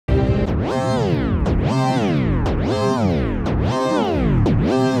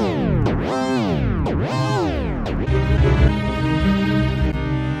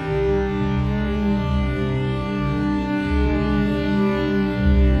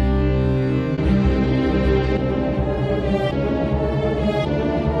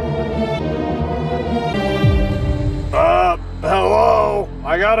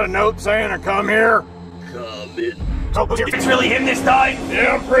got a note saying to come here. Come in. So it's really him this time?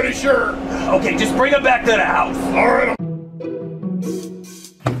 Yeah, I'm pretty sure. Okay, just bring him back to the house. Alright.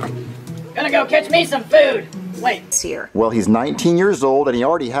 Gonna go catch me some food. Wait. It's here. Well, he's 19 years old and he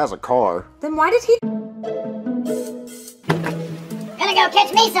already has a car. Then why did he... Gonna go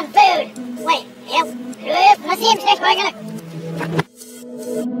catch me some food. Wait. Yep. Let's see him next. We're gonna...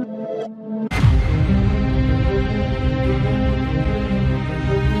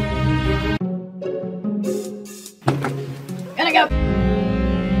 Gonna go.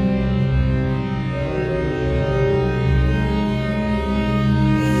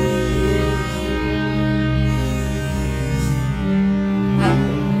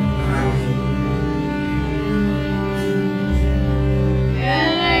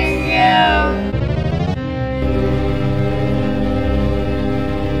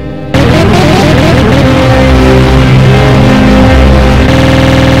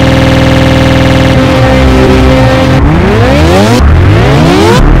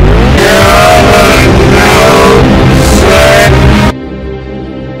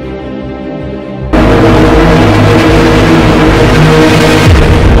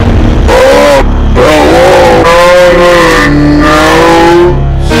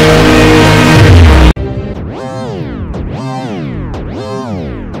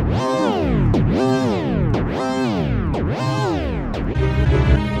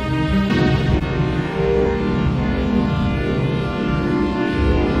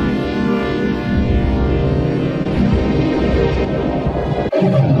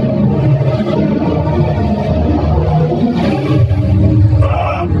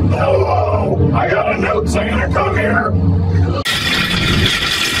 Hello. I got a note saying to come here.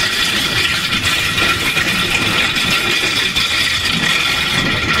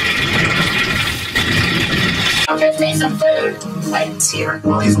 Go catch me some food. Wait. It's here.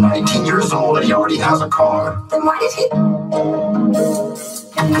 Well, he's 19 years old and he already has a car. Then why did he... Gonna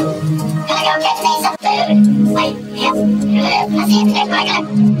go catch me some food. Wait. Yep. Let's see him next. We're gonna...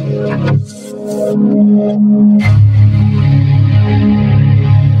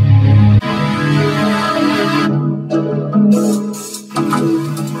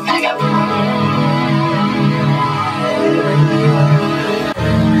 Gonna go.